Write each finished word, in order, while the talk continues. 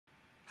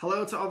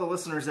Hello to all the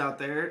listeners out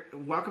there.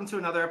 Welcome to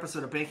another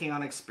episode of Banking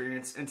on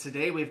Experience. And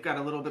today we've got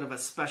a little bit of a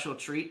special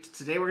treat.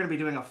 Today we're going to be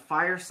doing a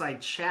fireside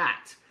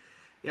chat.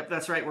 Yep,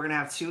 that's right. We're going to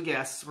have two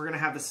guests. We're going to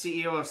have the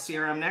CEO of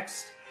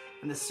CRMNEXT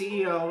and the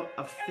CEO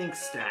of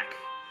ThinkStack.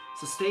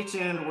 So stay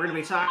tuned. We're going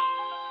to be talking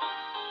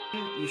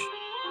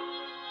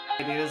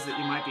ideas that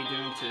you might be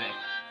doing today.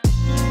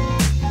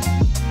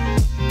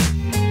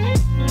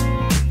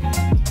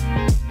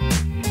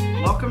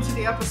 Welcome to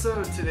the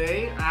episode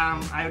today.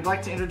 I would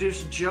like to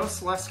introduce Joe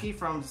Salesky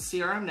from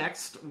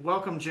CRMNEXT.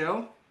 Welcome,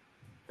 Joe.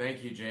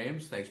 Thank you,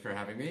 James. Thanks for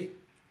having me.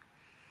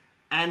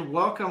 And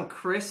welcome,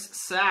 Chris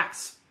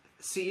Sachse,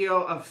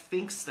 CEO of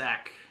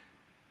ThinkStack.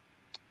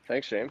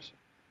 Thanks, James.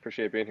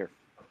 Appreciate being here.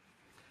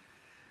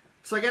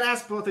 So I got to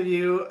ask both of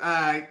you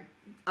an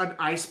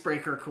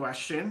icebreaker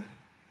question.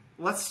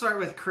 Let's start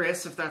with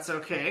Chris, if that's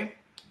okay.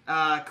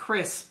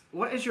 Chris,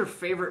 what is your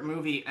favorite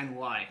movie and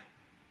why?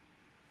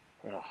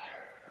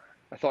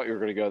 I thought you were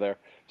going to go there.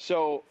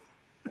 So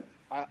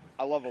I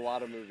love a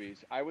lot of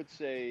movies. I would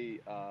say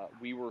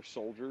We Were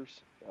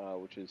Soldiers,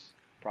 which is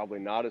probably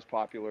not as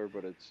popular,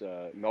 but it's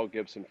a Mel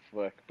Gibson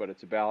flick, but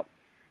it's about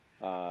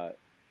a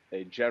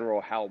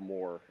General Hal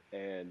Moore,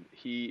 and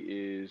he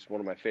is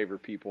one of my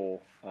favorite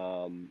people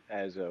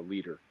as a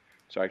leader.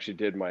 So I actually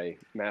did my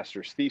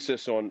master's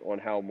thesis on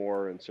Hal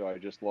Moore, and so I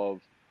just love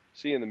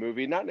seeing the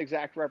movie. Not an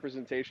exact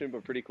representation,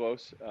 but pretty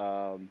close,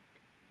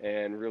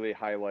 and really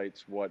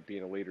highlights what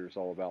being a leader is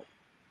all about.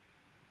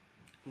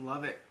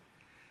 Love it.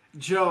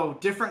 Joe,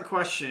 different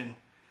question.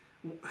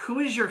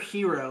 Who is your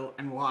hero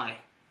and why?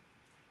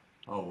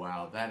 Oh,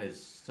 wow. That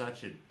is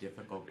such a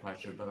difficult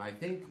question. But I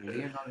think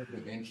Leonardo da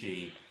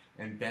Vinci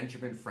and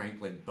Benjamin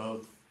Franklin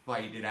both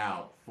fight it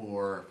out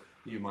for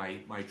my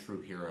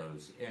true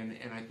heroes. And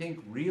I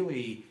think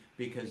really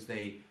because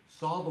they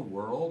saw the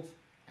world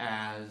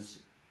as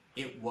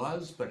it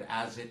was, but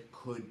as it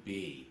could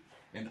be,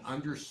 and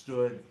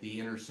understood the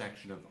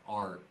intersection of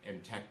art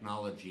and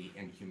technology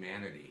and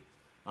humanity.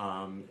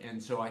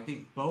 And so I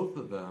think both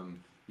of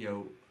them,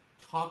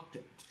 talked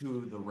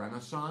to the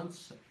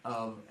Renaissance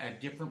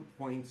at different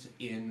points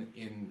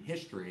in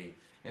history.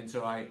 And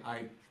so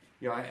I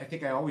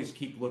think I always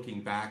keep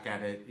looking back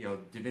at it.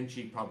 Da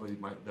Vinci probably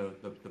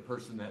the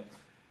person that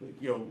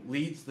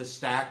leads the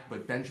stack,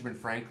 but Benjamin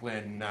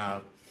Franklin,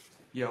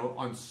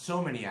 on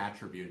so many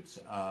attributes,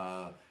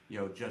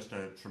 just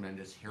a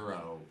tremendous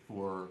hero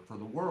for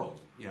the world,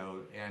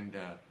 and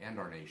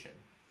our nation.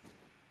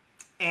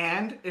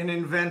 And an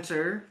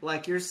inventor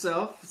like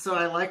yourself. So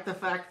I like the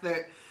fact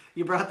that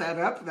you brought that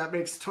up. That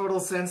makes total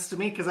sense to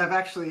me because I've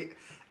actually,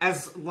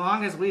 as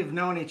long as we've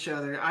known each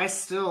other, I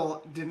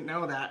still didn't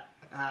know that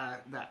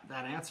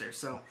answer.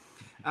 So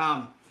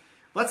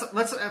let's.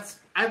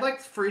 I'd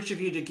like for each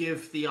of you to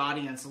give the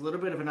audience a little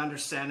bit of an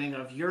understanding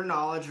of your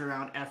knowledge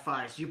around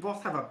FIs. You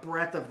both have a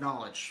breadth of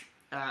knowledge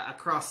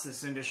across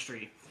this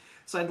industry.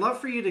 So I'd love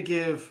for you to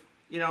give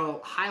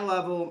high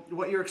level,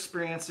 what your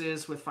experience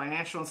is with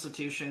financial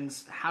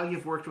institutions, how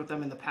you've worked with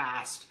them in the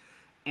past.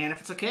 And if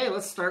it's okay,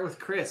 let's start with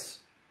Chris.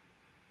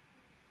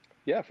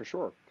 Yeah, for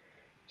sure.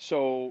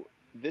 So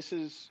this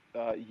is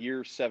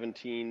year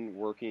 17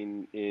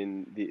 working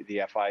in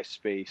the FI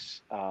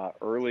space.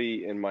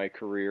 Early in my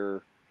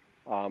career,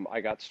 I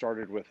got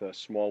started with a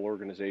small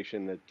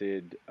organization that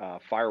did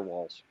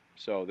firewalls.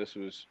 So this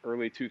was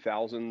early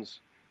 2000s,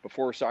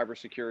 before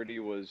cybersecurity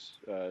was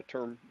a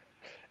term.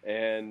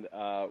 And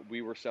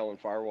we were selling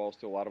firewalls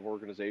to a lot of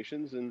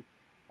organizations, and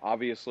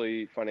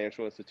obviously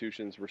financial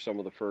institutions were some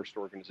of the first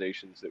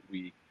organizations that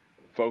we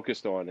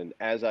focused on. And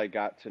as I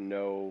got to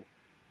know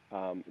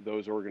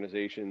those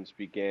organizations,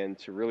 began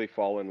to really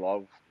fall in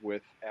love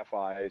with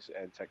FIs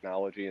and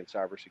technology and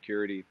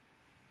cybersecurity.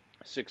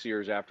 6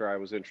 years after I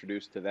was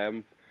introduced to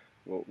them,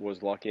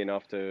 was lucky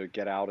enough to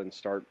get out and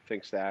start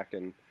ThinkStack,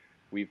 and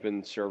we've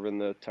been serving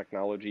the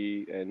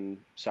technology and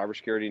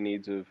cybersecurity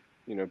needs of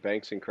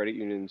banks and credit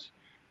unions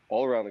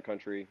all around the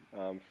country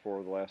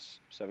for the last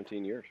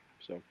 17 years.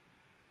 So,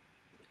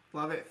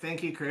 love it.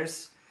 Thank you,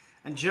 Chris.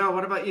 And Joe,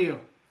 what about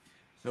you?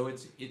 So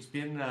it's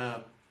been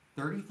a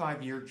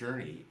 35-year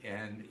journey,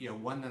 and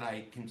one that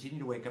I continue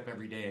to wake up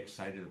every day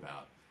excited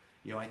about.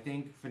 I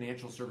think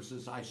financial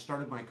services. I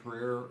started my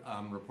career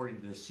reporting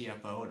to the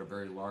CFO at a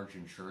very large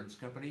insurance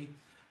company,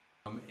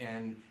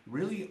 and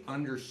really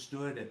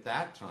understood at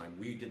that time.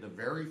 We did the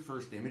very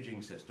first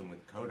imaging system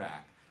with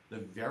Kodak, the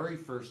very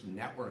first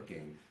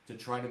networking to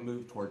try to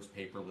move towards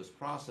paperless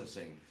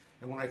processing.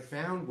 And what I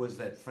found was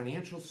that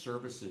financial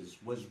services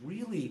was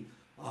really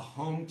a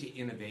home to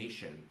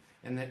innovation,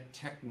 and that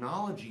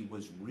technology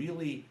was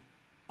really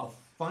a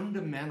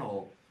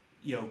fundamental,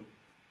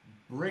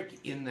 brick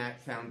in that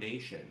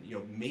foundation,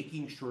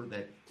 making sure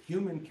that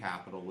human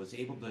capital was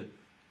able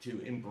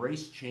to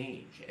embrace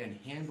change and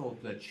handle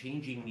the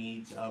changing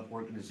needs of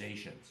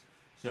organizations.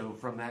 So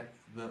from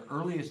the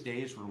earliest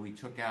days where we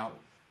took out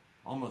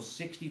almost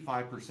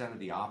 65% of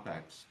the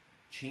OPEX,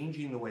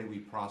 changing the way we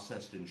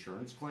processed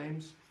insurance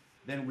claims,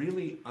 then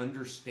really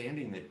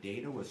understanding that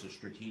data was a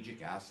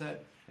strategic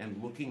asset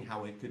and looking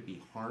how it could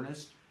be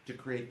harnessed to to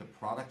create the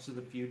products of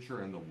the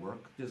future and the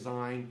work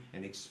design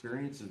and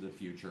experience of the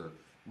future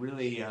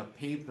really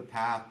paved the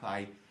path.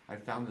 I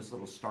found this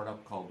little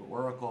startup called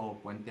Oracle,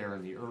 went there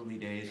in the early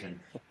days and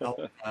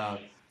helped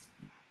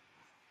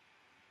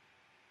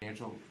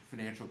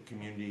financial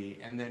community,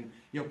 and then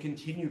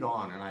continued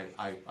on. And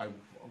I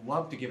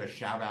love to give a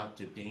shout out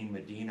to Dane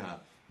Medina,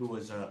 who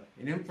was an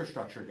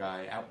infrastructure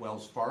guy at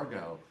Wells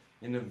Fargo.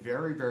 In the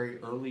very, very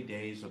early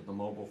days of the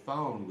mobile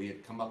phone, we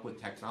had come up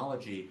with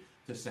technology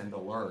to send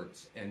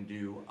alerts and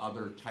do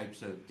other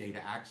types of data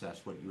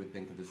access, what you would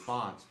think of as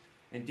bots.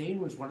 And Dane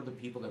was one of the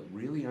people that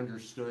really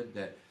understood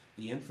that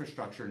the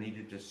infrastructure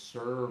needed to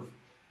serve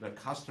the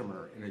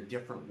customer in a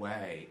different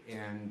way.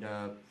 And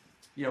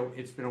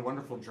it's been a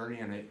wonderful journey,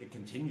 and it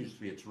continues to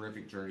be a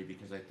terrific journey,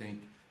 because I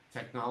think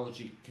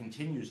technology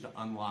continues to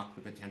unlock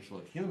the potential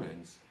of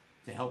humans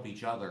to help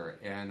each other.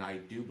 And I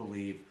do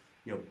believe,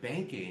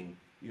 banking,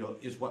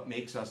 is what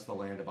makes us the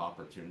land of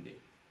opportunity.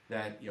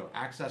 That,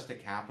 access to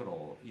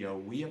capital,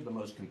 we have the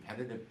most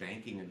competitive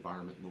banking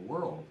environment in the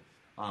world.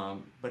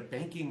 But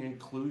banking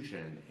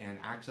inclusion and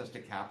access to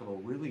capital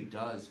really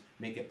does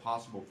make it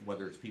possible,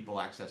 whether it's people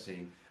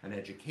accessing an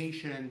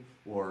education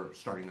or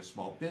starting a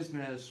small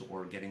business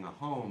or getting a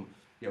home.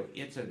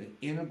 It's an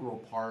integral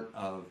part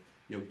of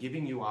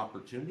giving you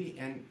opportunity,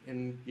 and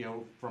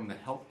from the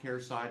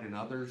healthcare side and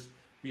others,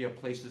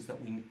 places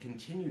that we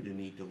continue to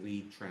need to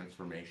lead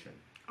transformation.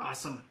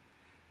 Awesome.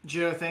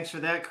 Joe, thanks for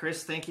that.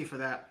 Chris, thank you for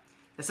that.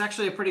 It's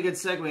actually a pretty good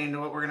segue into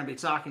what we're going to be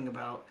talking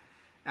about.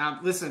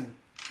 Listen,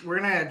 we're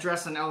going to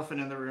address an elephant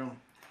in the room.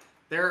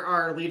 There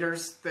are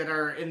leaders that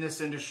are in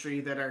this industry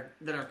that are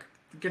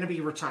going to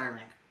be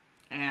retiring,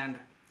 and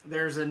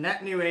there's a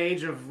net new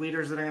age of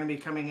leaders that are going to be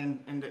coming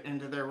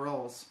into their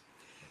roles.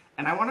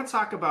 And I want to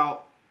talk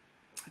about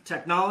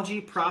technology,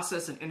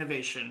 process, and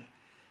innovation.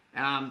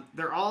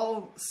 They're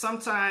all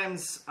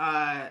sometimes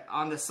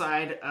on the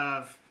side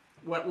of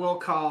what we'll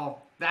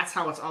call, that's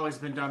how it's always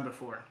been done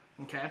before.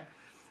 Okay.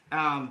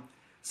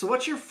 So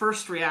what's your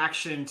first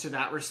reaction to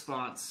that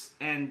response?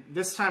 And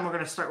this time we're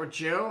going to start with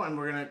Joe, and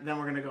then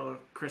we're going to go to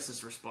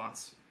Chris's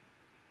response.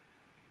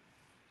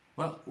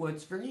 Well,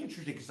 it's very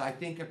interesting, because I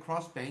think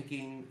across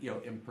banking,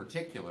 in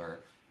particular,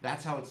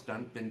 that's how it's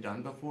been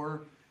done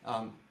before.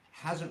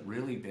 Hasn't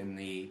really been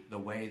the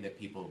way that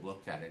people have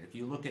looked at it. If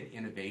you look at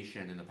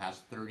innovation in the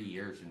past 30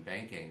 years in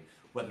banking,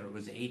 whether it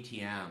was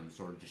ATMs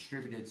or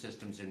distributed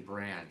systems in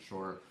branch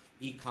or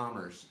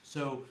e-commerce,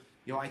 so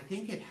I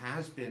think it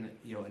has been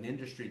an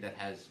industry that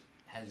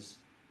has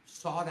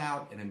sought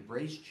out and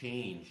embraced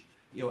change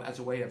as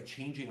a way of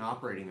changing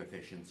operating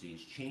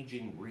efficiencies,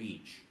 changing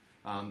reach.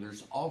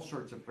 There's all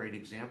sorts of great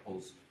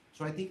examples.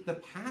 So I think the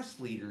past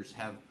leaders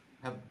have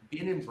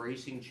been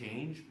embracing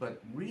change,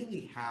 but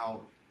really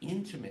how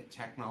intimate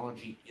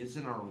technology is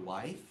in our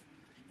life,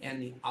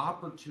 and the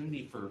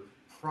opportunity for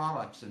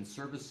products and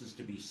services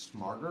to be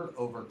smarter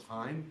over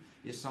time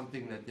is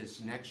something that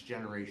this next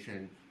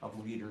generation of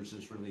leaders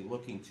is really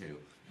looking to,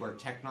 where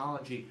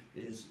technology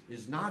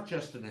is not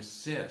just an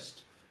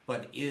assist,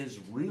 but is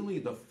really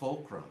the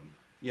fulcrum,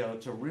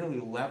 to really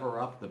lever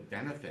up the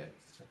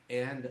benefits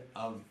and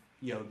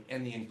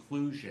the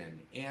inclusion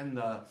and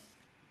the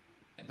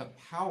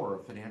power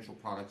of financial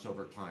products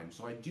over time.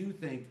 So I do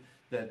think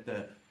that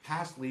the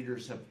past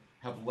leaders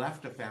have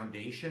left a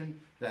foundation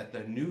that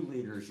the new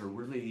leaders are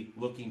really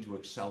looking to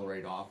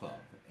accelerate off of.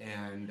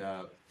 And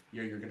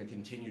you're going to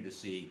continue to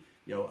see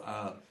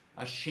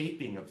a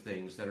shaping of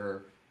things that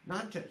are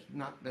not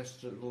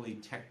necessarily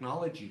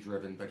technology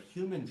driven, but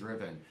human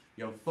driven,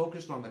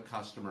 focused on the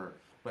customer,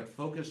 but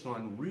focused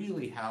on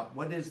really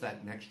what is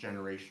that next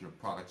generation of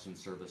products and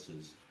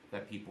services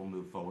that people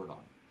move forward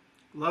on.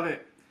 Love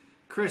it.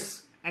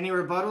 Chris, any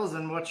rebuttals,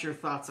 and what's your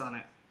thoughts on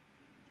it?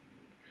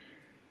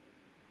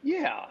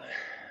 Yeah,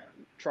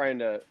 trying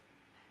to,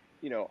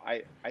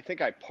 I think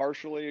I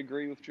partially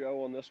agree with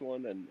Joe on this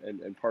one,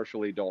 and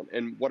partially don't.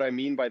 And what I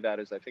mean by that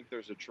is I think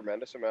there's a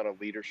tremendous amount of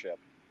leadership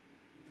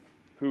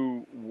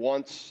who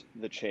wants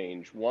the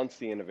change, wants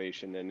the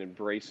innovation, and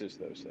embraces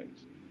those things.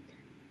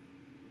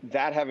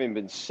 That having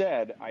been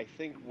said, I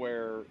think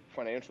where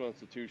financial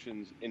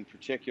institutions in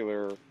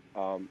particular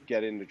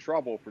get into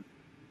trouble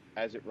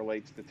as it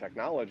relates to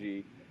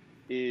technology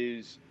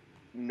is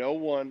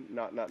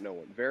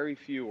very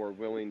few are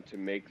willing to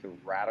make the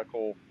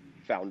radical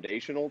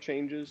foundational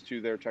changes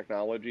to their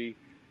technology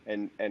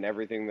and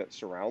everything that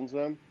surrounds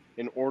them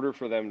in order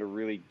for them to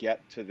really get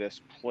to this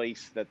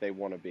place that they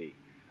want to be.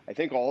 I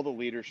think all the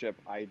leadership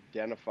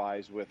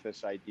identifies with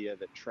this idea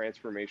that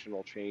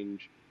transformational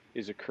change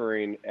is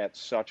occurring at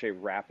such a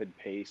rapid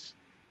pace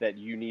that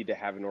you need to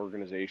have an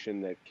organization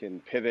that can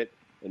pivot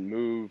and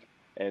move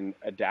and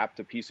adapt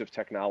a piece of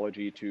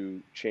technology to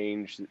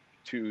change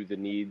to the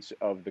needs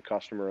of the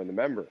customer and the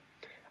member.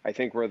 I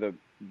think where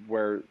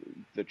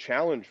the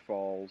challenge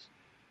falls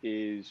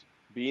is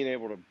being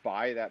able to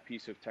buy that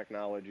piece of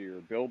technology or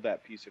build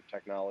that piece of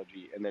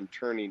technology and then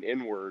turning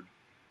inward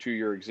to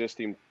your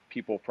existing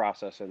people,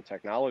 process, and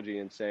technology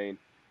and saying,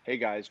 hey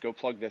guys, go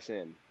plug this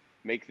in,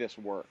 make this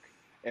work.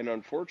 And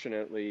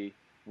unfortunately,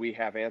 we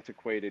have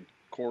antiquated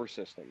core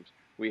systems.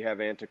 We have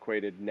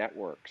antiquated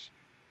networks.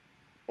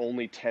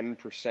 Only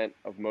 10%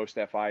 of most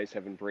FIs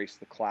have embraced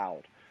the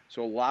cloud.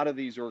 So a lot of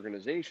these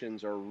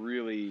organizations are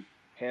really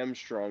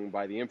hamstrung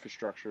by the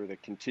infrastructure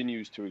that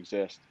continues to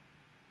exist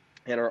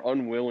and are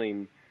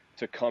unwilling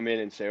to come in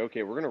and say,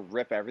 okay, we're going to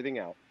rip everything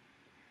out.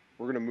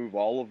 We're going to move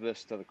all of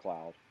this to the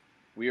cloud.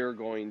 We are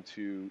going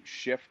to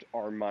shift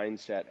our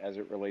mindset as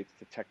it relates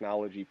to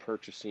technology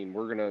purchasing.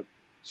 We're going to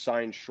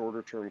sign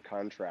shorter term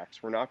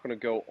contracts. We're not going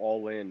to go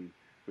all in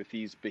with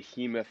these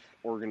behemoth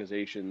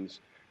organizations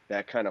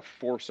that kind of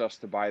force us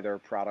to buy their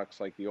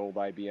products like the old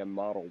IBM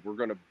model. We're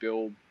going to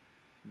build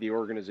the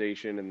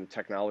organization and the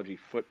technology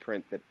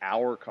footprint that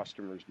our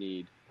customers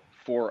need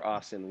for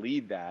us and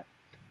lead that.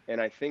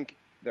 And I think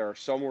there are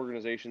some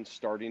organizations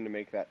starting to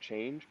make that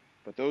change,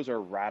 but those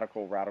are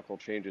radical, radical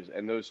changes.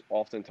 And those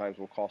oftentimes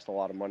will cost a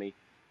lot of money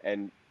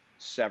and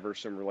sever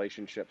some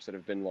relationships that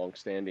have been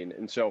longstanding.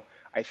 And so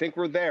I think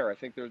we're there. I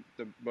think the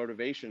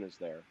motivation is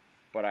there,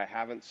 but I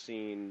haven't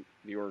seen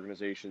the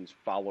organizations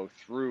follow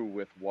through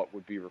with what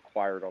would be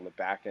required on the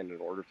back end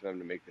in order for them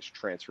to make this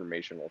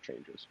transformational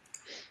changes.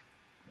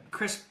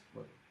 Chris,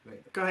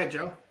 go ahead,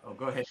 Joe. Oh,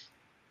 go ahead.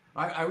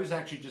 I was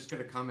actually just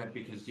going to comment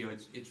because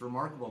it's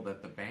remarkable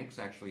that the banks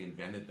actually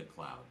invented the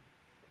cloud,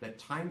 that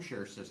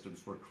timeshare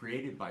systems were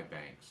created by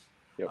banks,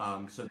 yep.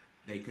 So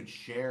they could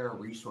share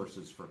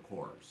resources for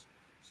cores.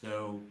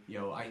 So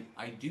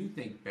I do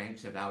think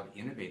banks have out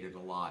innovated a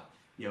lot,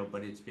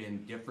 but it's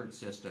been different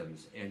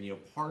systems, and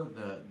part of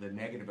the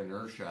negative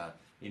inertia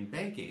in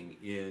banking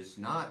is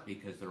not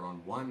because they're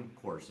on one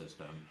core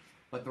system,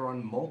 but they're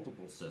on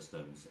multiple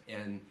systems,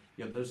 and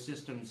those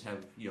systems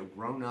have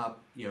grown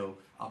up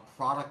a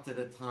product at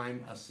a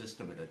time, a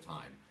system at a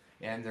time,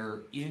 and there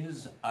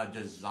is a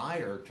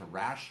desire to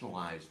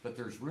rationalize, but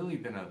there's really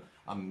been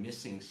a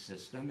missing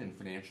system in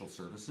financial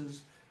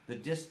services. The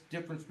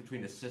difference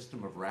between a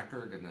system of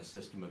record and a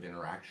system of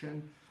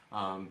interaction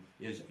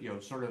is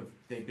sort of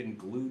they've been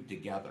glued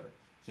together.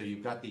 So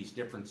you've got these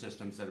different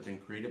systems that have been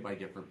created by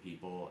different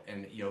people,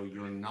 and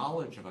your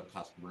knowledge of a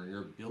customer,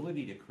 your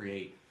ability to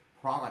create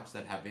products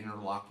that have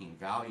interlocking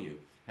value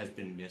has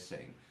been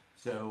missing.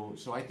 So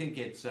I think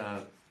it's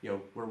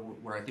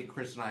where I think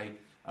Chris and I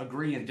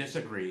agree and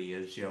disagree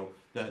is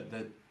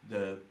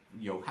the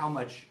how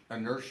much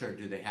inertia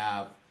do they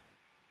have,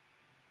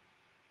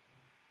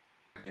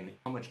 and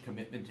how much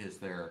commitment is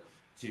there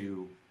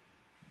to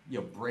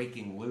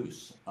breaking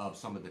loose of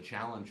some of the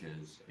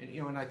challenges,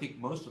 and I think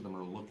most of them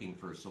are looking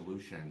for a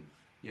solution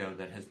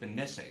that has been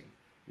missing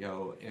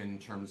in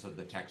terms of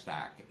the tech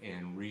stack,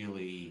 and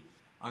really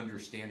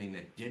understanding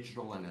that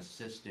digital and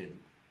assisted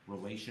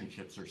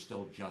relationships are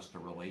still just a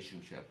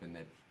relationship, and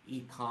that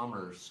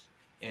e-commerce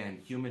and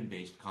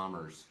human-based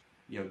commerce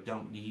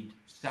don't need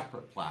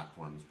separate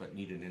platforms but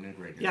need an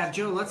integrated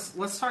Joe,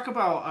 let's talk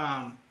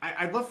about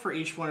I'd love for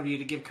each one of you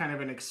to give kind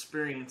of an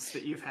experience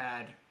that you've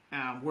had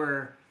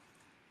where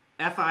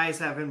FIs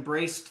have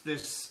embraced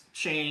this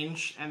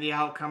change and the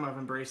outcome of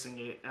embracing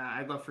it.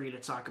 I'd love for you to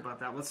talk about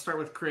that. Let's start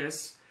with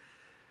Chris.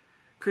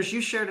 Chris,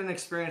 you shared an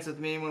experience with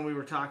me when we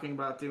were talking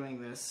about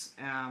doing this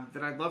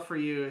that I'd love for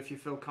you, if you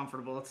feel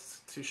comfortable,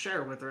 to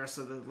share with the rest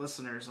of the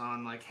listeners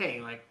on,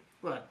 hey,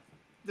 look,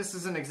 this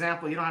is an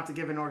example. You don't have to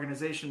give an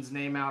organization's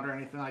name out or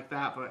anything like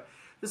that, but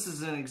this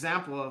is an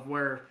example of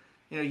where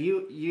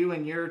you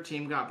and your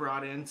team got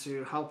brought in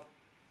to help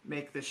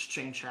make this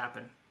change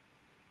happen.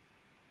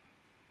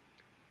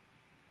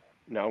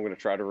 Now I'm going to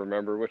try to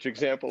remember which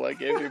example I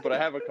gave you, but I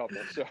have a couple,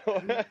 so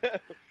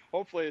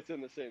hopefully it's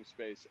in the same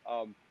space.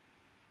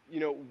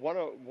 One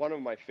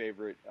of my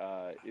favorite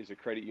is a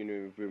credit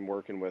union we've been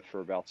working with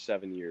for about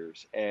 7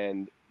 years,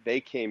 and they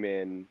came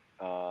in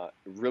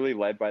really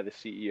led by the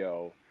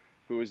CEO,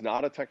 who is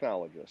not a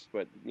technologist,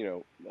 but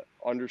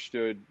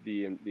understood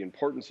the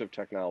importance of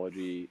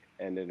technology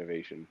and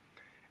innovation.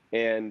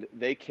 And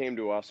they came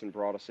to us and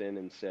brought us in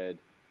and said,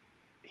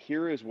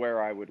 "Here is where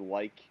I would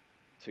like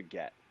to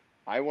get.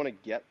 I want to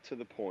get to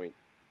the point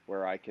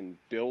where I can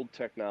build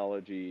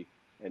technology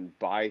and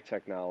buy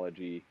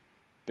technology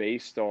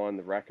based on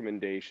the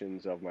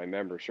recommendations of my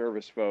member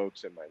service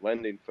folks and my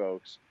lending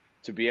folks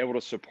to be able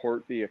to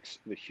support the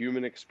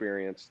human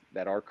experience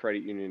that our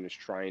credit union is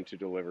trying to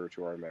deliver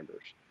to our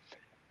members.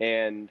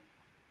 And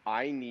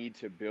I need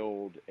to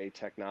build a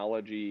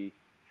technology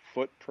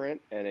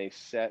footprint and a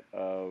set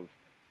of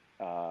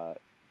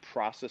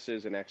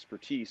processes and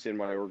expertise in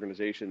my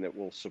organization that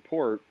will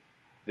support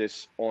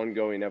this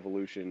ongoing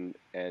evolution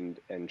and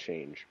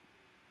change."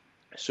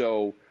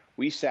 So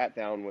we sat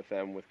down with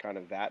them with kind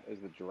of that as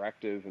the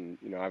directive, and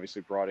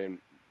obviously brought in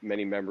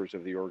many members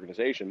of the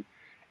organization,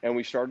 and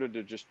we started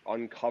to just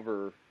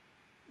uncover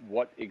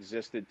what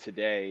existed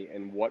today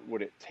and what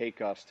would it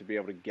take us to be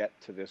able to get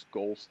to this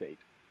goal state.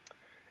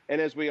 And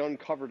as we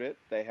uncovered it,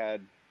 they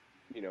had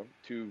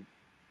 2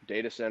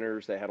 data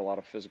centers. They had a lot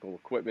of physical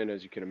equipment,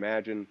 as you can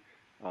imagine.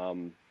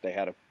 They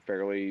had a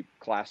fairly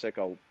classic,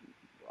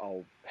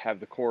 I'll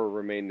have the core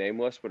remain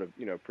nameless, but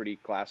a pretty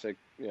classic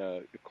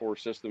core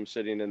system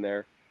sitting in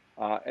there.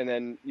 And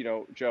then,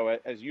 Joe,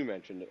 as you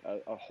mentioned,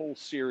 a whole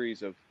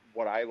series of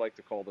what I like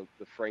to call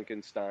the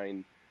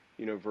Frankenstein,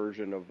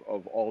 version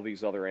of all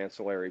these other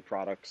ancillary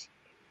products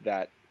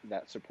that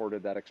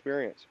supported that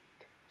experience.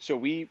 So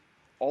we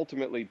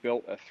ultimately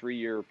built a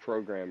 3-year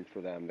program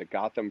for them that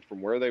got them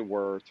from where they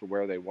were to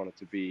where they wanted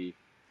to be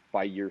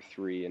by year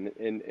 3. And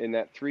in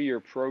that 3-year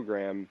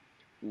program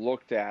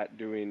looked at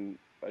doing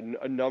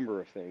a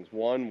number of things.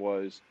 One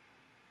was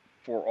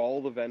for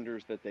all the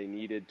vendors that they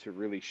needed to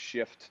really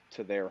shift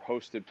to their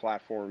hosted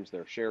platforms,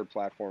 their shared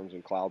platforms,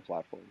 and cloud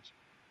platforms.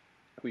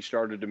 We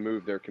started to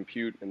move their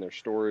compute and their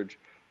storage,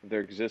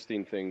 their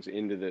existing things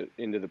into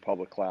the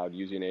public cloud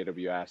using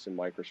AWS and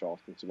Microsoft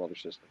and some other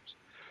systems.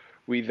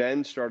 We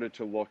then started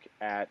to look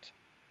at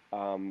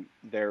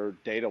their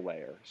data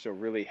layer, so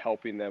really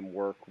helping them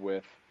work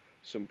with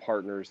some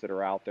partners that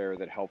are out there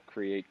that help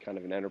create kind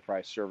of an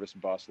enterprise service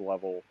bus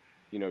level,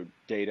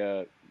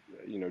 data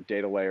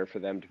layer for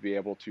them to be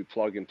able to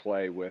plug and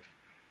play with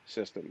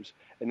systems.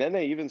 And then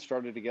they even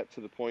started to get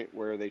to the point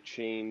where they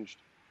changed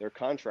their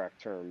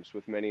contract terms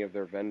with many of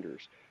their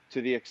vendors.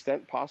 To the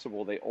extent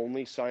possible, they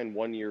only sign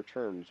 1-year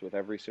terms with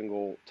every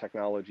single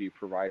technology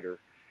provider.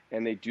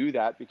 And they do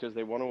that because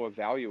they want to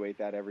evaluate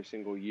that every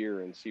single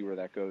year and see where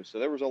that goes. So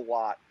there was a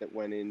lot that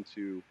went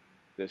into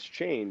this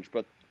change,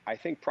 but I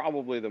think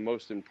probably the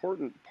most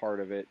important part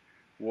of it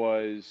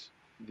was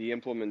the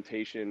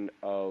implementation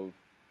of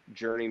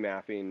journey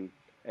mapping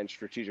and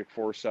strategic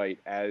foresight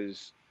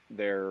as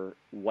their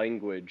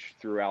language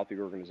throughout the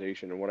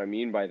organization. And what I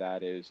mean by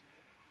that is,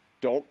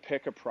 don't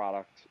pick a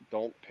product,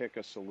 don't pick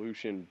a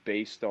solution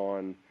based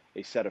on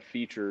a set of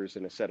features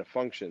and a set of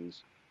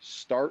functions.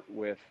 Start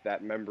with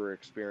that member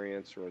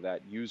experience or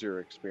that user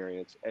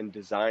experience and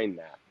design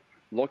that.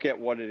 Look at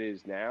what it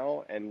is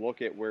now and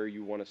look at where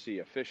you want to see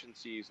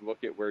efficiencies,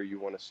 look at where you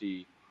want to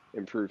see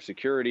improved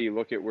security,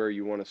 look at where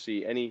you want to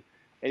see any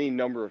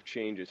number of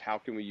changes. How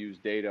can we use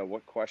data?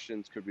 What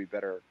questions could we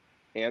better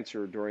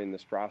answer during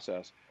this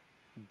process?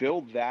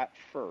 Build that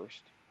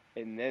first,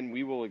 and then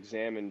we will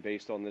examine,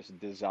 based on this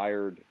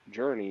desired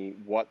journey,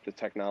 what the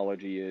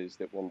technology is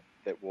that will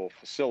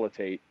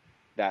facilitate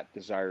that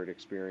desired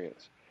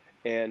experience.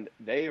 And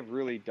they have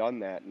really done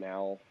that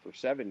now for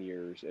 7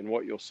 years. And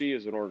what you'll see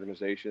is an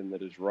organization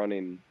that is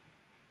running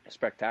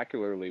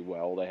spectacularly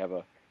well. They have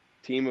a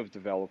team of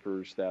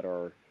developers that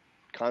are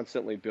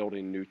constantly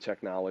building new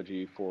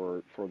technology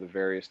for the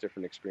various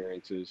different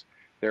experiences.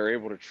 They're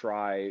able to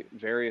try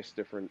various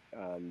different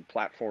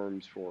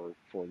platforms for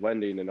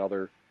lending and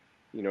other,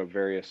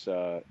 various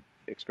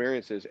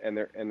experiences, and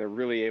they're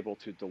really able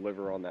to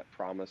deliver on that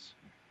promise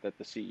that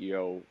the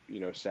CEO,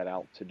 set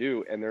out to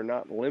do. And they're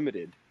not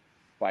limited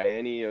by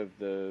any of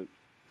the,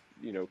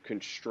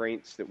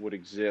 constraints that would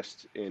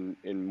exist in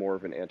more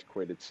of an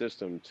antiquated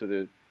system,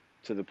 to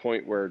the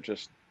point where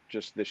just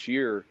this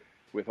year,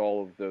 with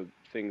all of the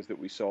things that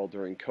we saw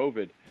during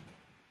COVID,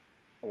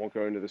 I won't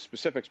go into the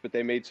specifics, but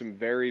they made some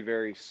very,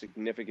 very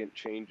significant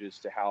changes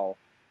to how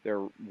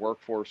their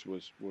workforce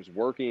was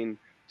working.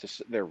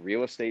 Their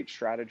real estate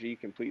strategy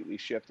completely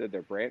shifted,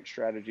 their branch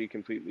strategy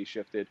completely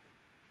shifted,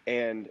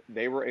 and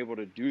they were able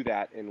to do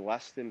that in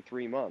less than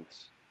 3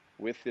 months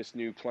with this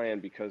new plan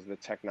because the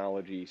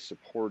technology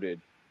supported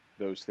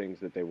those things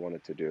that they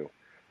wanted to do.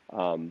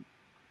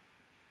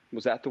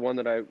 Was that the one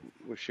that I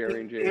was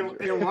sharing, James?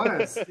 It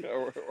was.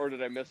 or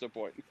did I miss a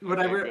point? What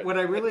I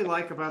really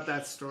like about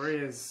that story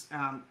is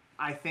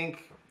I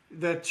think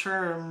the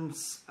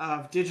terms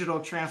of digital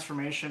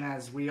transformation,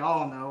 as we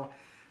all know,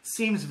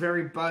 seems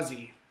very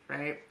buzzy,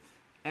 right?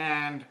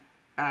 And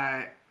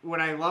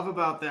what I love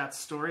about that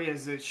story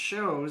is it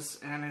shows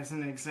and is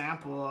an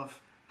example of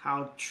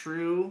how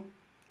true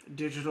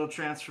digital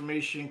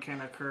transformation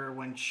can occur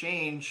when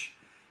change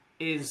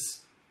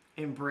is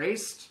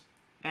embraced,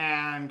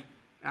 and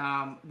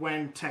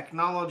when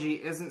technology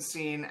isn't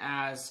seen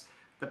as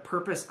the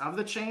purpose of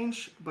the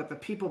change, but the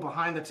people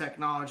behind the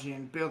technology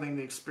and building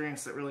the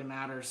experience that really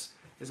matters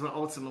is what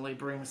ultimately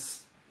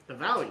brings the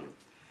value.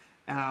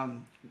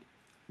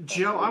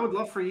 Joe, I would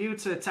love for you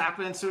to tap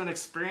into an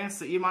experience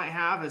that you might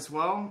have as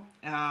well.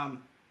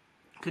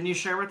 Can you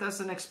share with us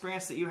an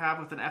experience that you have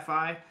with an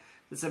FI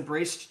that's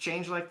embraced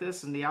change like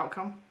this and the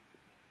outcome?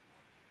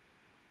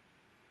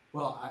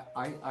 Well,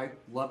 I'd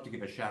love to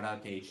give a shout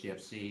out to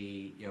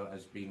HDFC,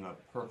 as being a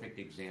perfect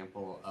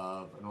example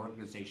of an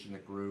organization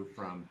that grew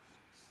from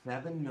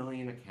 7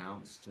 million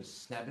accounts to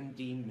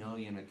 70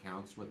 million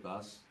accounts with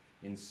us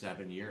in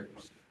 7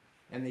 years.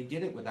 And they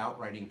did it without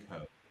writing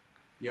code.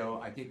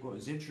 I think what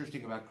was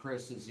interesting about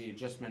Chris is he had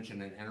just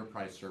mentioned an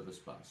enterprise service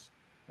bus.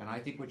 And I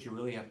think what you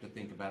really have to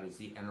think about is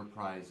the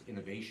enterprise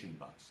innovation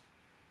bus.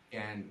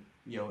 And,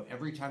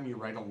 every time you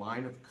write a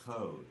line of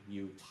code,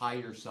 you tie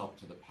yourself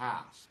to the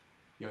past.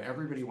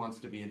 Everybody wants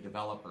to be a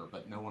developer,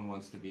 but no one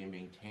wants to be a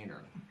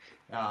maintainer.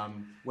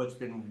 What's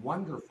been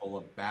wonderful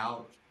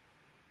about,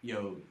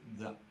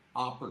 the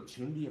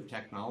opportunity of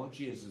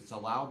technology is it's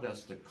allowed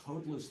us to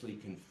codelessly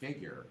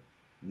configure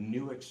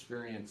new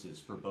experiences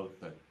for both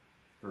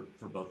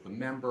the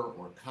member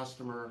or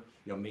customer,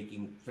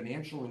 making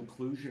financial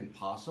inclusion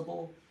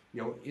possible.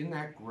 In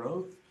that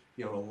growth,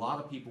 a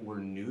lot of people were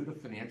new to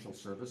financial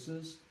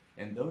services,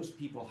 And those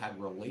people had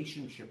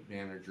relationship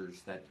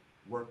managers that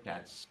worked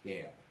at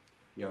scale.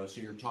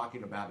 So you're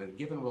talking about a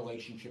given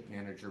relationship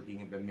manager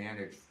being able to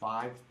manage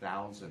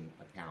 5,000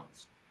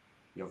 accounts,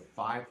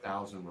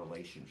 5,000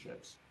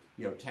 relationships.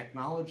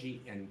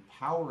 Technology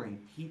empowering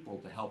people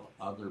to help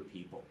other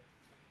people.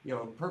 A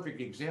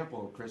perfect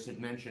example, Chris had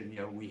mentioned,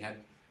 we had,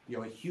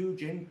 a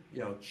huge,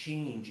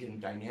 change in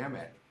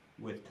dynamic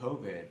with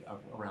COVID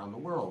around the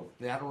world.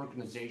 That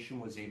organization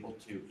was able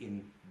to,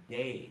 in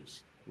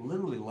days,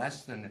 literally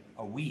less than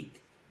a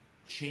week,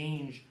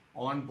 change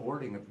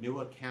onboarding of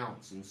new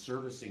accounts and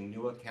servicing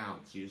new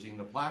accounts using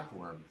the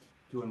platform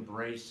to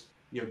embrace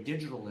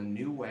digital in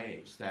new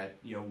ways that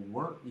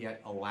weren't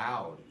yet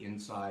allowed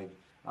inside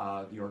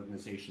the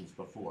organizations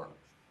before.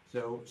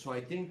 So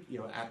I think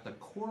at the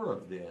core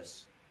of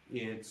this,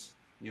 it's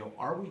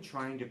are we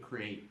trying to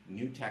create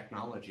new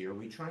technology? Are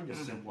we trying to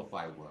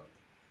simplify work?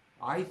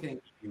 I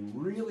think you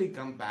really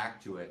come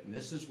back to it, and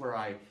this is where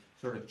I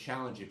sort of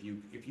challenge. If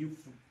you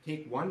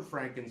take one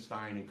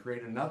Frankenstein and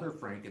create another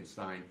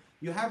Frankenstein,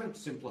 you haven't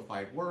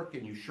simplified work,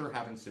 and you sure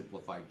haven't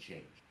simplified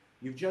change.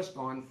 You've just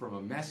gone from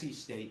a messy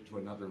state to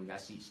another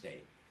messy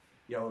state.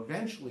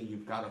 Eventually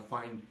you've got to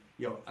find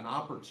an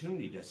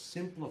opportunity to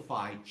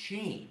simplify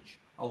change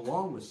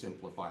along with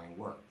simplifying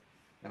work.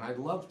 And I'd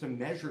love to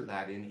measure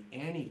that in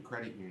any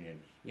credit union,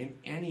 in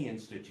any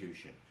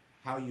institution,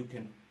 how you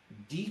can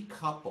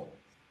decouple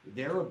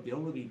their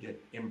ability to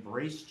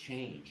embrace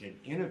change and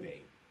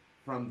innovate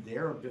from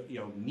their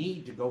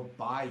need to go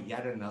buy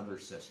yet another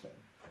system.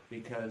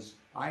 Because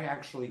I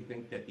actually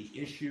think that the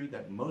issue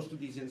that most of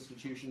these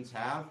institutions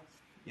have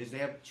is they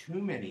have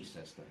too many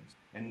systems,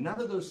 and none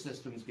of those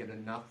systems get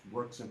enough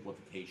work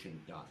simplification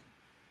done.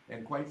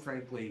 And quite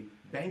frankly,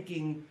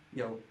 banking,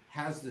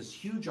 has this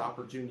huge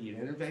opportunity to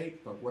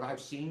innovate, but what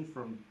I've seen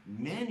from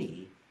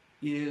many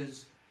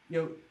is,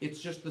 it's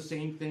just the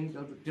same thing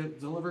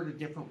delivered a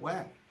different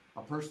way.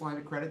 A personal line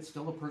of credit is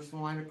still a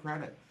personal line of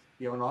credit.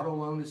 An auto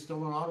loan is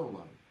still an auto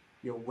loan.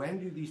 When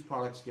do these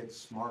products get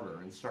smarter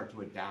and start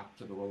to adapt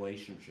to the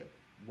relationship?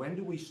 When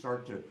do we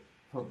start to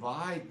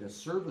provide the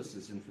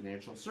services in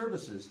financial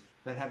services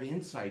that have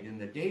insight in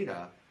the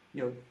data?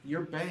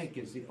 Your bank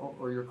is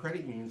or your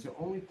credit union is the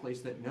only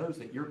place that knows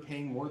that you're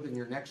paying more than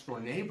your next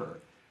door neighbor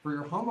for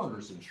your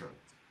homeowner's insurance.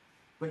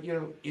 But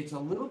it's a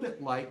little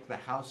bit like the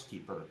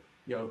housekeeper,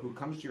 who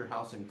comes to your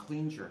house and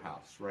cleans your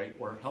house, right?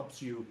 Or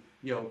helps you,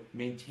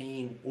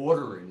 maintain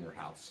order in your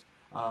house.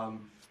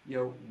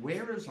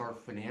 Where is our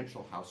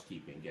financial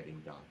housekeeping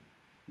getting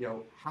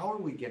done? How are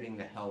we getting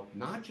the help,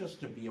 not just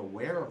to be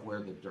aware of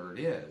where the dirt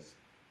is,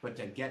 but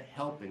to get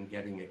help in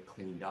getting it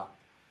cleaned up?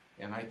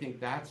 And I think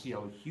that's,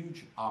 a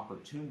huge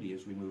opportunity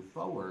as we move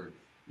forward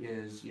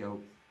is,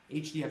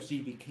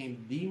 HDFC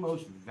became the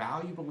most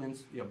valuable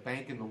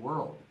bank in the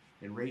world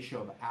in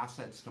ratio of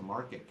assets to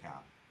market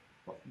cap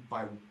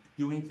by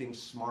doing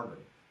things smarter,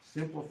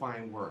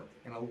 simplifying work,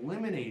 and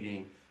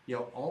eliminating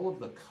all of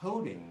the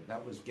coding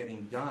that was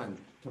getting done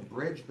to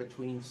bridge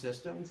between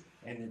systems,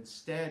 and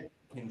instead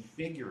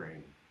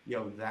configuring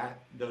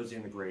those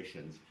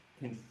integrations,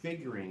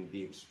 configuring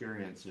the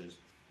experiences,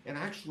 and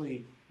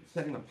actually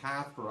setting a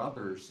path for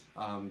others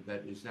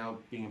that is now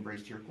being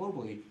embraced here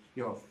globally.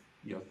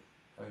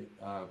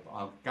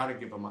 I've got to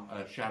give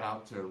a shout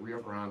out to Rio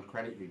Grande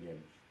Credit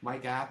Union.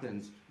 Mike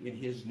Athens, in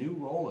his new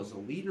role as a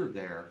leader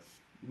there,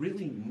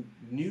 really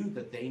knew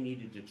that they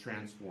needed to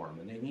transform,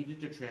 and they needed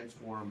to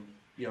transform,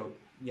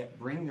 yet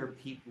bring their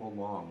people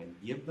along and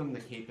give them the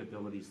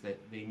capabilities that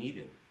they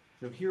needed.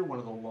 So here, one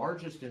of the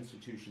largest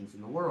institutions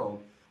in the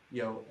world,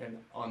 and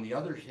on the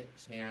other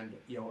hand,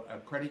 a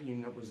credit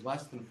union that was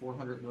less than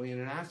 400 million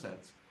in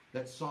assets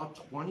that saw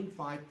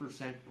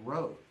 25%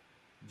 growth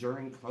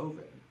during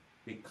COVID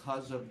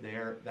because of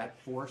that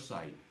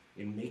foresight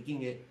in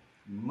making it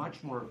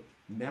much more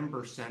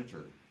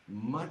member-centered,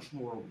 much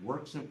more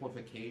work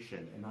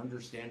simplification, and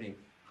understanding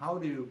how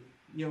to,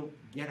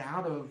 get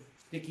out of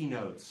sticky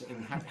notes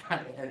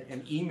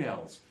and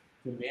emails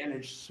to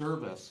manage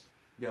service.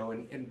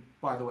 And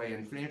by the way,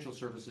 in financial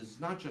services, it's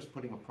not just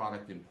putting a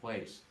product in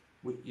place.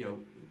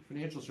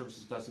 Financial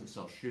services doesn't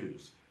sell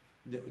shoes.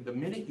 The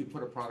minute you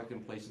put a product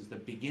in place is the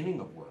beginning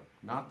of work,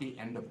 not the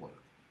end of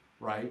work,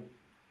 right?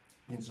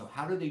 And so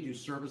how do they do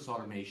service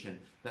automation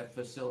that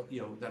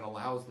that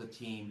allows the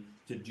team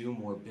to do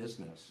more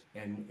business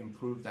and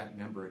improve that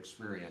member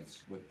experience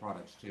with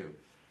products too?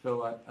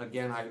 So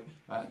again,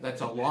 that's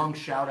a long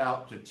shout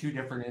out to two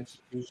different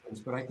institutions,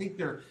 but I think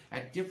they're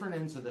at different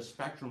ends of the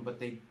spectrum,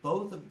 but they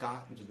both have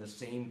gotten to the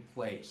same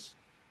place,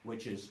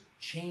 which is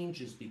change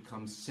has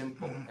become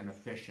simple and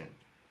efficient.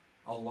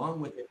 Along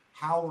with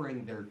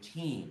empowering their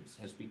teams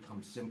has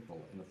become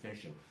simple and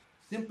efficient.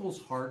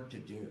 Simple's hard to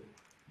do,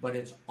 but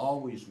it's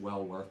always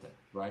well worth it,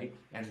 right?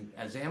 And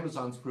as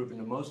Amazon's proven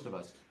to most of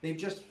us, they've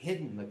just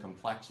hidden the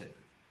complexity,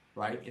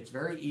 right? It's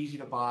very easy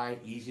to buy,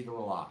 easy to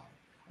rely.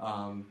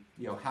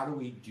 How do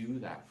we do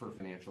that for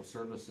financial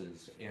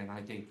services? And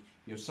I think,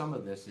 some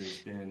of this has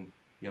been,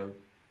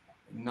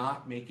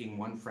 not making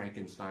one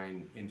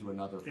Frankenstein into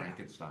another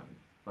Frankenstein,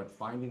 but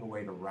finding a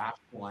way to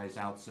rationalize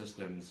out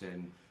systems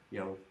and,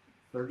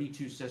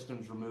 32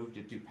 systems removed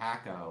at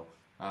Dupaco,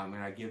 and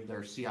I give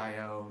their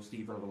CIO,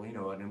 Steve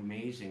Ervolino, an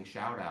amazing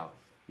shout out,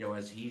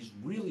 as he's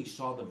really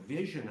saw the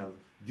vision of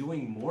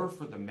doing more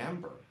for the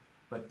member,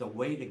 but the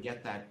way to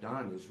get that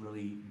done is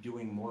really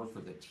doing more for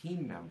the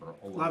team member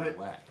along the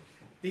way.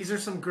 These are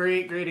some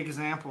great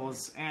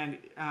examples, and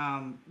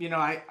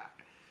I,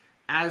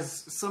 as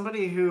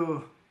somebody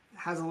who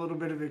has a little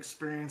bit of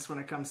experience when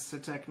it comes to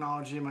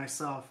technology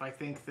myself, I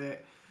think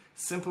that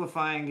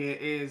simplifying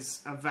it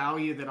is a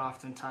value that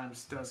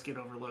oftentimes does get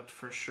overlooked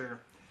for sure.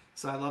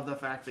 So I love the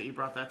fact that you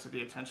brought that to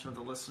the attention of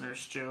the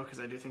listeners, Joe, because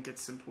I do think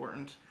it's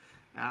important.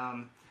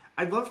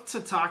 I'd love to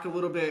talk a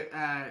little bit.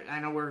 I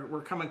know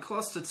we're coming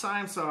close to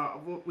time,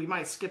 so we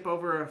might skip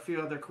over a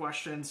few other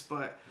questions,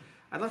 but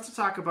I'd love to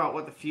talk about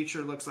what the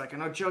future looks like. I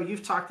know, Joe,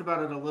 you've talked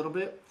about it a little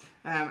bit.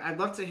 I'd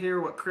love to hear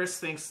what Chris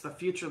thinks the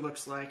future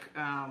looks like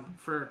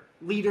for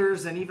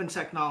leaders and even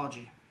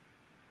technology.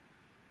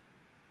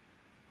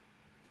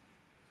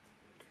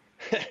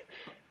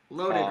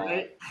 Loaded,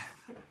 right?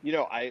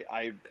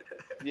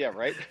 Yeah,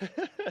 right.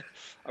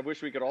 I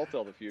wish we could all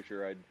tell the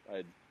future.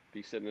 I'd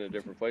be sitting in a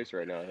different place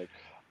right now, I think.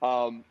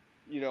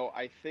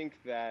 I think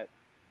that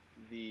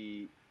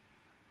the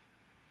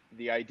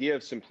idea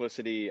of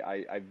simplicity,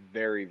 I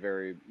very,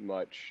 very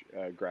much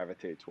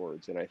gravitate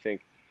towards, and I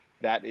think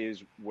that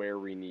is where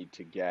we need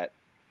to get.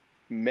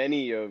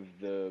 Many of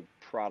the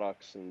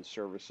products and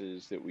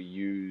services that we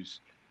use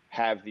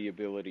have the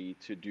ability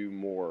to do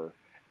more.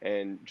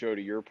 And Joe,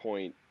 to your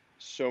point,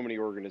 so many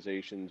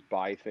organizations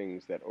buy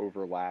things that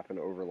overlap and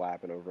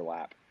overlap and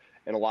overlap.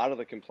 And a lot of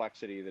the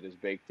complexity that is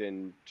baked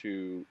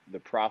into the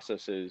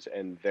processes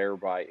and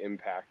thereby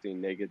impacting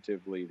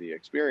negatively the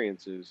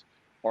experiences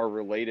are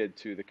related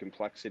to the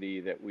complexity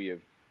that we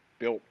have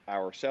built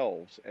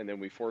ourselves, and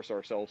then we force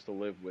ourselves to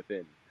live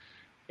within.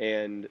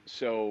 And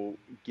so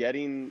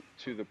getting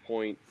to the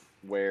point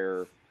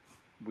where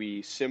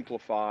we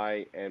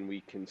simplify and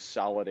we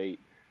consolidate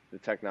the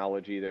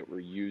technology that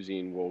we're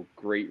using will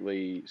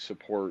greatly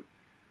support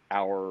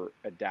our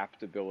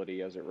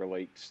adaptability as it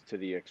relates to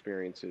the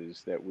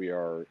experiences that we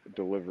are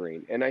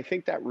delivering. And I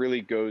think that really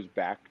goes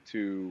back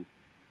to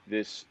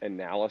this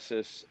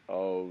analysis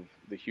of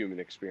the human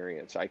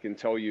experience. I can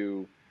tell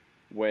you,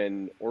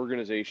 when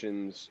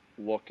organizations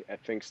look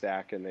at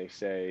ThinkStack and they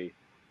say,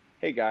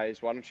 hey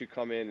guys, why don't you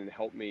come in and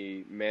help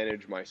me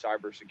manage my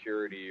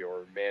cybersecurity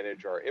or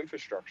manage our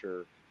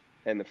infrastructure?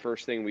 And the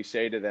first thing we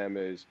say to them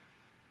is,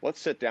 let's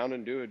sit down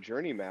and do a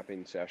journey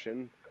mapping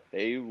session.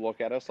 They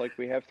look at us like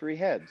we have three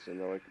heads, and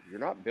they're like, you're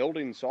not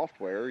building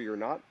software, you're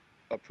not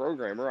a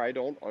programmer, I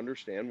don't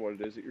understand what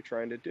it is that you're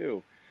trying to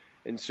do.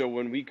 And so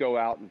when we go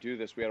out and do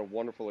this, we had a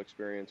wonderful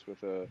experience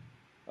with a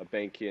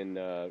bank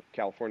in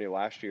California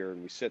last year,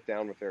 and we sit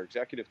down with their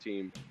executive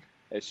team.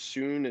 As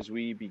soon as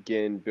we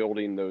begin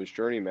building those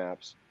journey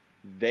maps,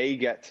 they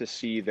get to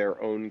see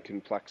their own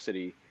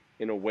complexity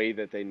in a way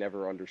that they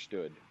never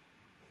understood.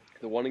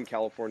 The one in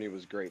California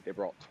was great. They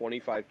brought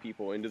 25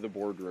 people into the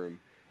boardroom,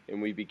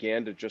 and we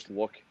began to just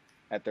look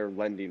at their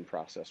lending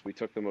process. We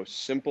took the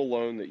most simple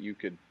loan that you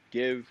could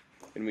give,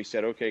 and we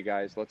said, okay,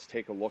 guys, let's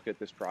take a look at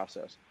this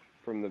process.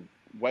 From the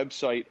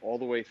website all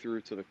the way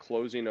through to the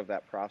closing of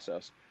that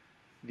process,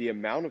 the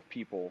amount of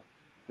people,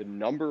 the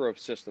number of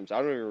systems,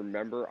 I don't even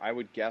remember, I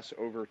would guess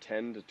over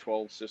 10 to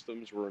 12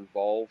 systems were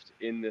involved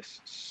in this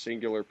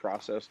singular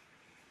process.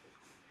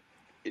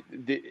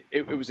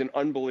 It was an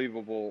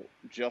unbelievable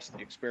just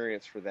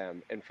experience for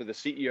them. And for the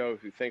CEO,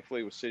 who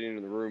thankfully was sitting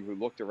in the room, who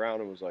looked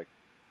around and was like,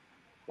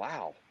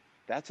 wow,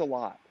 that's a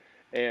lot.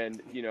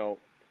 And,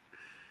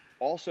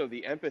 also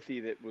the empathy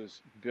that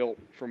was built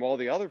from all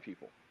the other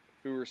people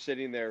who were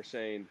sitting there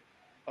saying,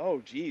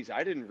 oh, geez,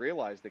 I didn't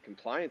realize the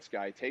compliance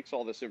guy takes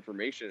all this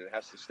information and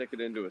has to stick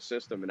it into a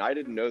system. And I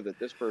didn't know that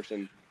this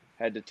person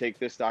had to take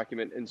this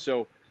document. And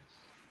so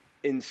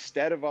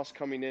instead of us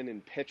coming in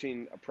and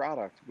pitching a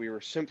product, we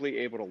were simply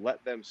able to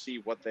let them see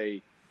what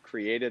they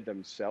created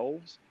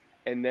themselves.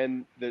 And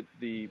then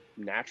the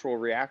natural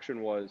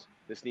reaction was,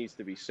 this needs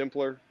to be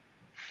simpler,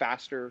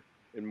 faster,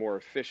 and more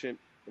efficient.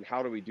 And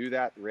how do we do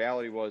that? The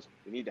reality was,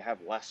 we need to have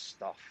less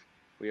stuff.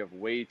 We have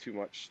way too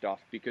much stuff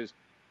because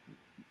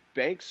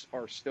banks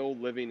are still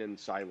living in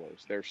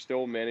silos. They're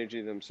still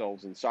managing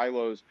themselves in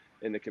silos,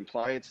 and the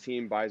compliance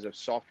team buys a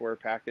software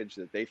package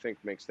that they think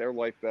makes their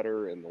life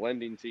better, and the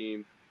lending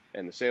team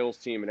and the sales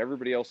team and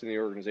everybody else in the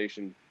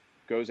organization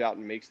goes out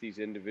and makes these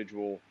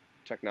individual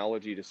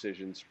technology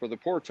decisions. For the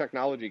poor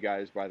technology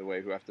guys, by the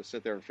way, who have to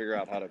sit there and figure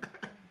out how to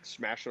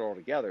smash it all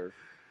together,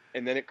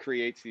 and then it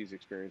creates these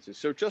experiences.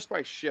 So just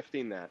by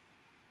shifting that,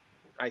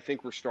 I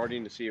think we're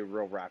starting to see a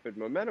real rapid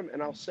momentum.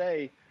 And I'll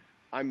say,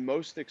 I'm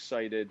most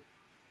excited.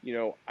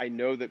 I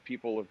know that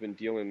people have been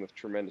dealing with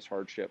tremendous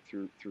hardship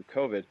through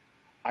COVID.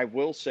 I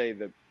will say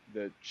that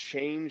the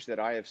change that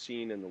I have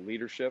seen in the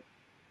leadership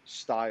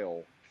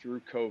style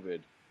through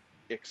COVID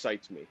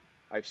excites me.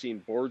 I've seen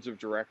boards of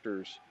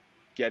directors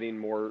getting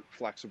more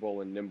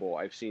flexible and nimble.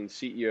 I've seen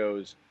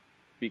CEOs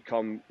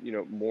become,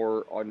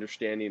 more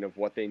understanding of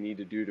what they need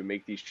to do to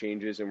make these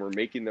changes, and we're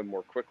making them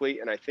more quickly.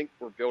 And I think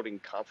we're building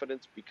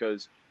confidence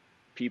because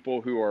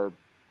people who are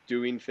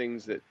doing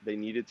things that they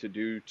needed to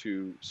do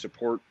to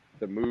support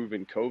the move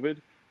in COVID,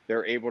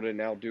 they're able to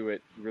now do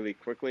it really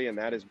quickly. And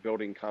that is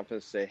building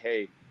confidence to say,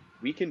 hey,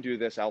 we can do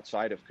this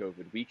outside of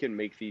COVID. We can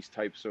make these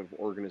types of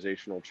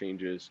organizational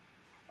changes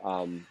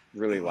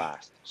really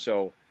last.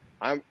 So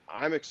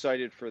I'm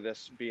excited for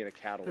this being a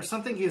catalyst. There's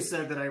something you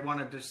said that I want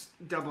to just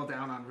double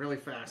down on really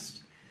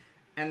fast.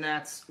 And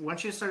that's,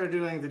 once you started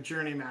doing the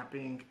journey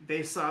mapping,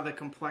 they saw the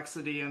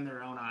complexity in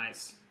their own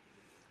eyes.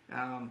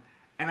 And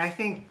I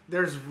think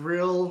there's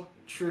real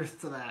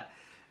truth to that.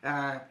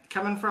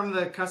 Coming from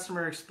the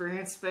customer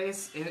experience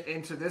space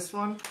into this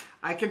one,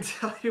 I can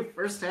tell you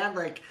firsthand,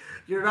 like,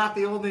 you're not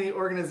the only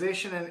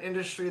organization and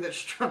industry that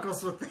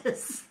struggles with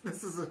this.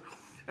 This is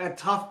a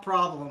tough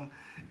problem.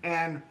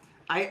 And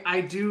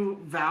I do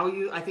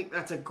value, I think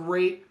that's a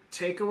great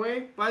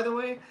takeaway, by the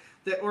way,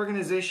 that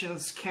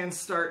organizations can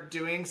start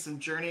doing some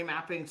journey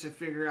mapping to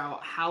figure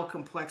out how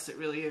complex it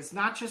really is,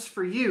 not just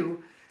for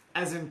you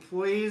as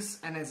employees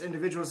and as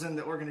individuals in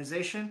the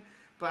organization,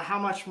 but how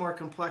much more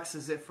complex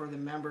is it for the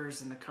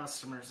members and the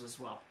customers as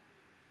well.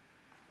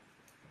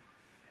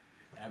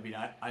 I mean,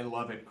 I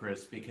love it,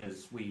 Chris,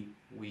 because we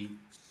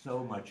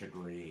so much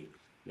agree.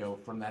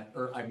 From that,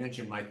 I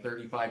mentioned my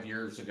 35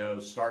 years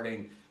ago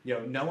starting,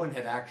 no one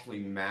had actually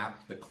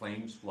mapped the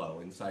claims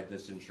flow inside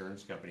this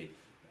insurance company.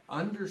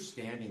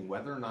 Understanding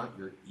whether or not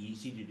you're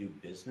easy to do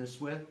business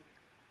with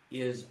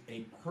is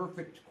a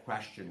perfect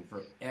question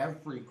for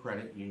every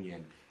credit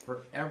union,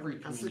 for every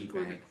community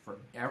bank, for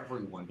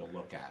everyone to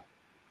look at.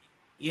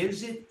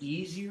 Is it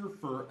easier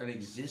for an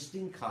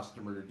existing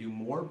customer to do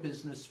more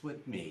business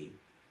with me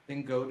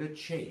than go to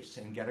Chase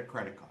and get a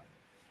credit card?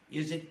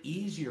 Is it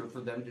easier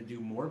for them to do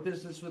more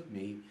business with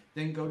me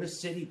than go to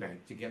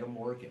Citibank to get a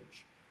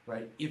mortgage,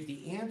 right? If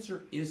the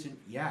answer isn't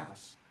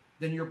yes,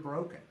 then you're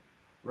broken,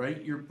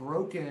 right? You're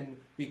broken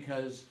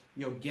because,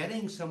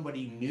 getting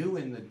somebody new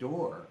in the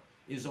door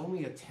is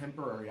only a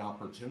temporary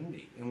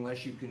opportunity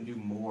unless you can do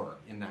more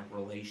in that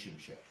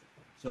relationship.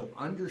 So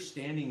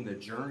understanding the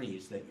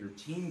journeys that your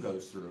team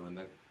goes through and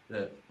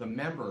the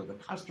member, the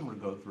customer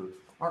go through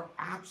are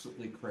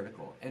absolutely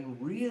critical. And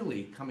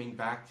really coming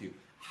back to,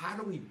 how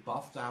do we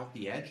buff out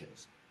the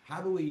edges?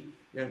 How do we,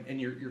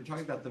 and you're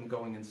talking about them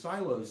going in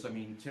silos. I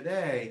mean,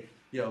 today,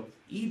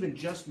 even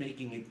just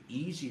making it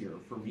easier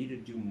for me to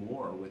do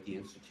more with the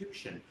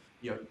institution,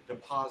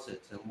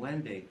 deposits and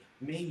lending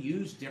may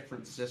use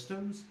different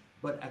systems,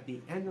 but at the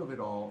end of it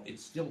all,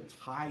 it's still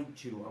tied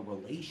to a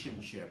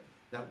relationship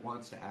that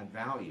wants to add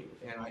value.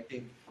 And I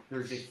think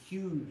there's a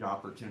huge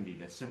opportunity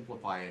to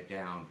simplify it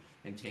down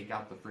and take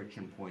out the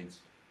friction points.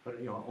 But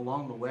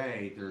along the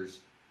way, there's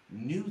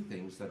new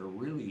things that are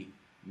really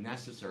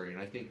necessary.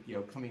 And I think,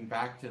 coming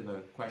back to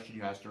the question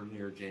you asked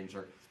earlier, James,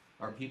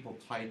 are people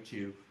tied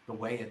to the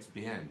way it's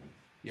been?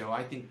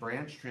 I think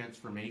branch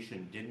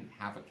transformation didn't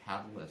have a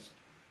catalyst,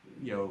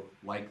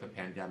 like the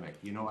pandemic.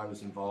 I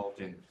was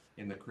involved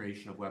in the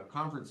creation of web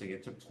conferencing.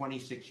 It took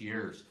 26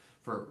 years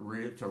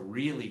to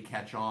really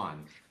catch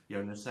on.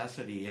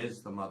 Necessity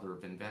is the mother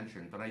of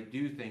invention. But I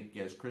do think,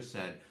 as Chris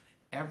said,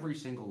 every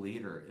single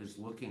leader is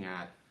looking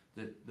at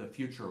the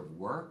future of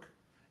work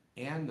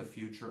and the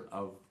future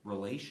of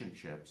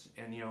relationships.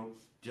 And,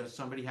 does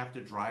somebody have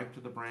to drive to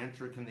the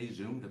branch, or can they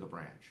Zoom to the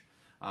branch?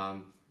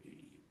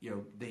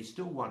 They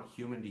still want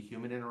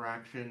human-to-human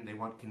interaction. They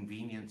want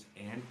convenience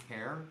and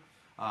care.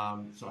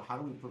 So how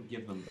do we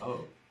give them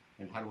both?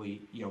 And how do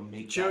we,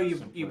 make Joe,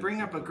 you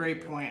bring up a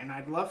great point, and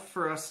I'd love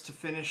for us to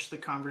finish the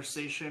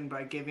conversation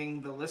by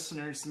giving the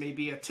listeners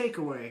maybe a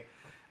takeaway.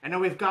 I know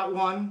we've got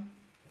one,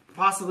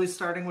 possibly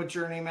starting with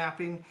journey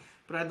mapping,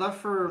 but I'd love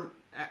for,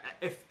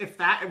 if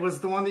that was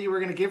the one that you were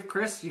going to give,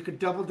 Chris, you could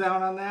double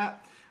down on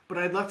that. But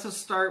I'd love to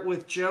start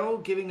with Joe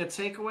giving a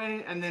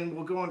takeaway, and then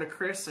we'll go on to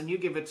Chris, and you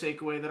give a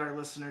takeaway that our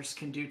listeners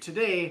can do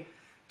today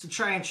to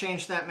try and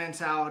change that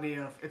mentality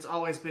of, it's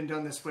always been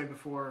done this way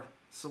before,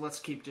 so let's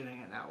keep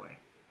doing it that way.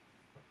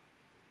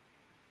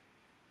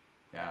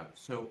 Yeah,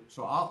 so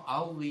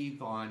I'll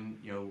leave on,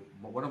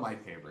 one of my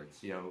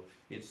favorites.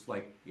 It's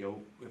like,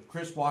 if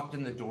Chris walked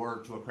in the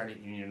door to a credit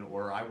union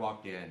or I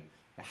walked in,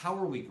 how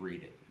are we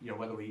greeted?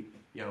 Whether we,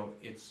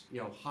 it's,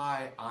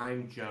 hi,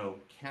 I'm Joe,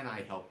 can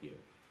I help you?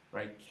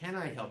 Right? Can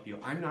I help you?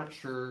 I'm not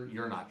sure,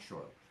 you're not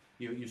sure.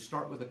 You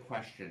start with a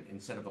question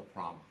instead of a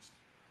promise.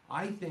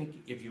 I think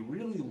if you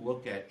really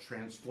look at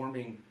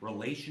transforming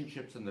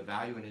relationships and the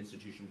value an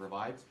institution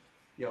provides,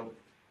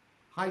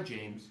 hi,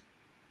 James,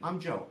 I'm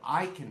Joe,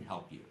 I can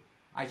help you.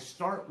 I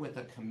start with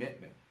a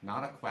commitment,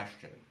 not a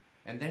question.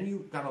 And then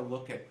you've got to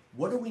look at,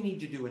 what do we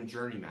need to do in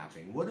journey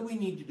mapping? What do we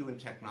need to do in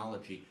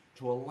technology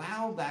to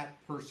allow that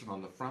person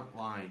on the front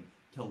line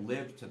to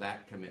live to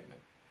that commitment?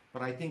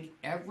 But I think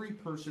every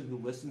person who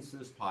listens to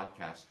this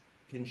podcast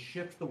can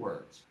shift the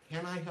words,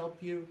 can I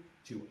help you,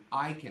 to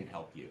I can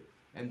help you.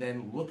 And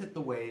then look at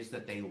the ways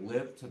that they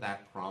live to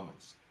that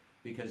promise.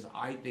 because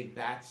I think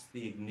that's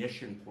the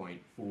ignition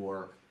point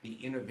for the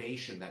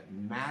innovation that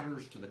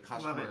matters to the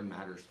customer and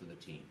matters to the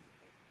team.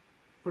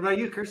 What about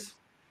you, Chris?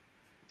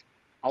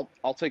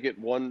 I'll take it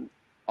one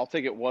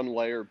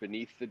layer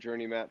beneath the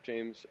journey map,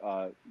 James.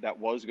 That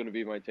was going to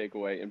be my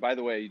takeaway. And by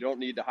the way, you don't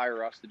need to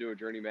hire us to do a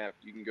journey map.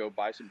 You can go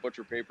buy some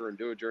butcher paper and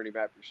do a journey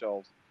map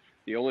yourselves.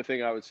 The only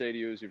thing I would say to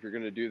you is if you're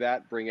going to do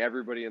that, bring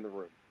everybody in the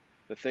room.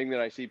 The thing that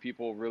I see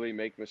people really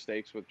make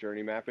mistakes with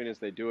journey mapping is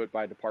they do it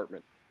by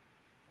department.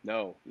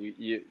 No,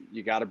 you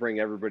got to bring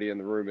everybody in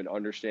the room and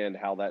understand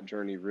how that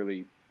journey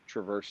really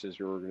traverses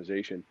your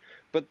organization.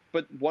 But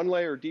one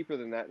layer deeper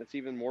than that, and it's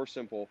even more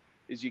simple,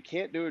 is you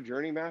can't do a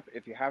journey map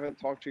if you haven't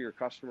talked to your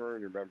customer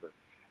and your member.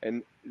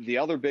 And the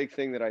other big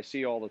thing that I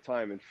see all the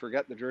time, and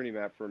forget the journey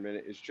map for a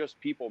minute, is just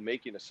people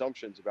making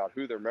assumptions about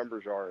who their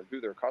members are and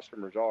who their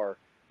customers are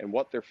and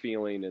what they're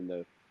feeling and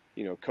the,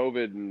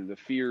 COVID and the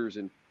fears,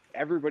 and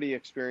everybody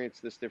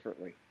experienced this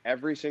differently.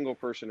 Every single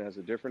person has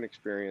a different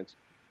experience.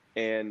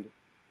 And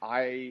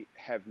I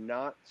have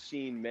not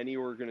seen many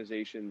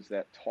organizations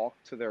that talk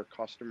to their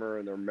customer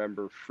and their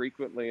member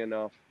frequently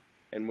enough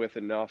and with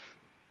enough,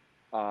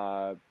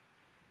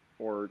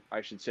 or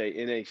I should say,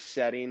 in a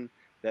setting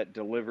that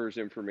delivers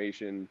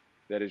information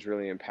that is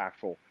really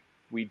impactful.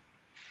 We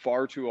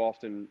far too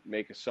often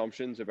make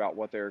assumptions about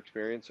what their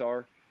experience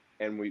are,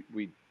 and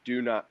we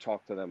do not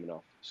talk to them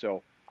enough.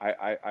 So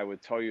I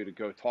would tell you to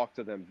go talk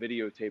to them,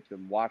 videotape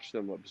them, watch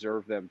them,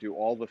 observe them, do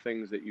all the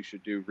things that you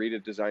should do, read a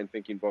design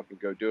thinking book and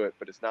go do it,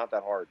 but it's not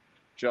that hard.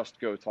 Just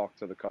go talk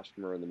to the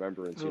customer and the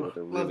member and see what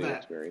they're really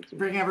experiencing.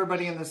 Bring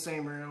everybody in the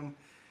same room.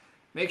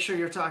 Make sure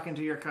you're talking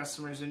to your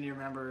customers and your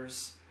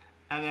members.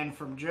 And then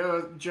from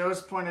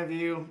Joe's point of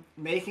view,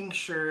 making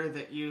sure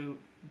that you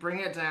bring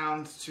it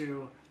down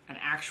to an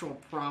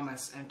actual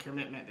promise and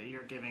commitment that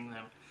you're giving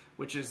them,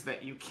 which is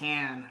that you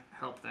can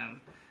help them,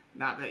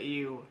 not that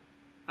you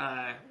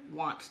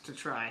want to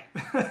try.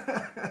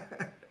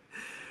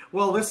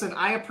 Well, listen,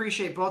 I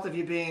appreciate both of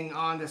you being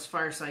on this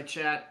fireside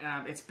chat.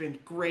 It's been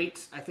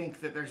great. I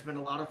think that there's been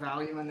a lot of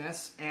value in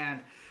this,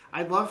 and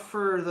I'd love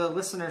for the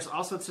listeners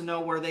also to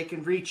know where they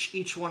can reach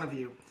each one of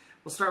you.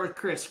 We'll start with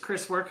Chris.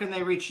 Chris, where can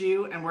they reach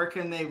you, and where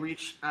can they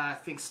reach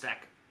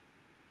ThinkStack?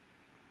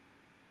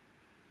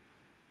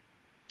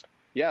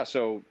 Yeah,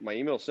 so my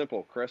email is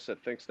simple,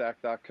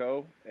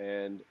 chris@thinkstack.co,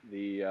 and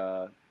the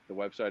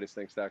website is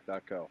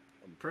thinkstack.co.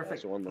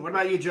 Perfect. What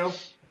about you, Joe?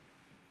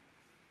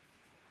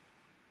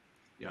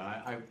 Yeah,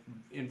 I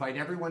invite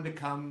everyone to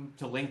come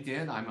to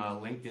LinkedIn. I'm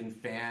a LinkedIn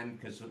fan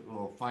because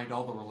we'll find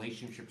all the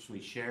relationships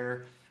we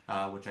share,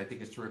 which I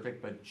think is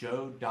terrific. But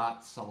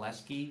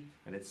joe.salesky,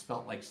 and it's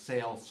spelled like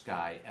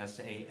Salesky,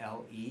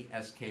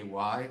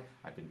 Salesky.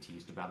 I've been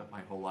teased about it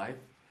my whole life,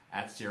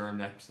 at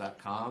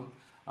CRMNEXT.com.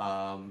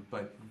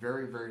 But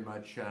very, very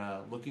much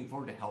looking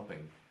forward to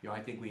helping. I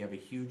think we have a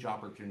huge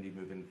opportunity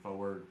moving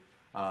forward.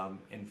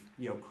 And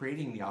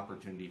creating the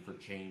opportunity for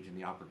change and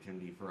the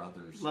opportunity for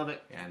others. Love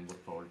it. And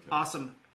look forward to it. Awesome.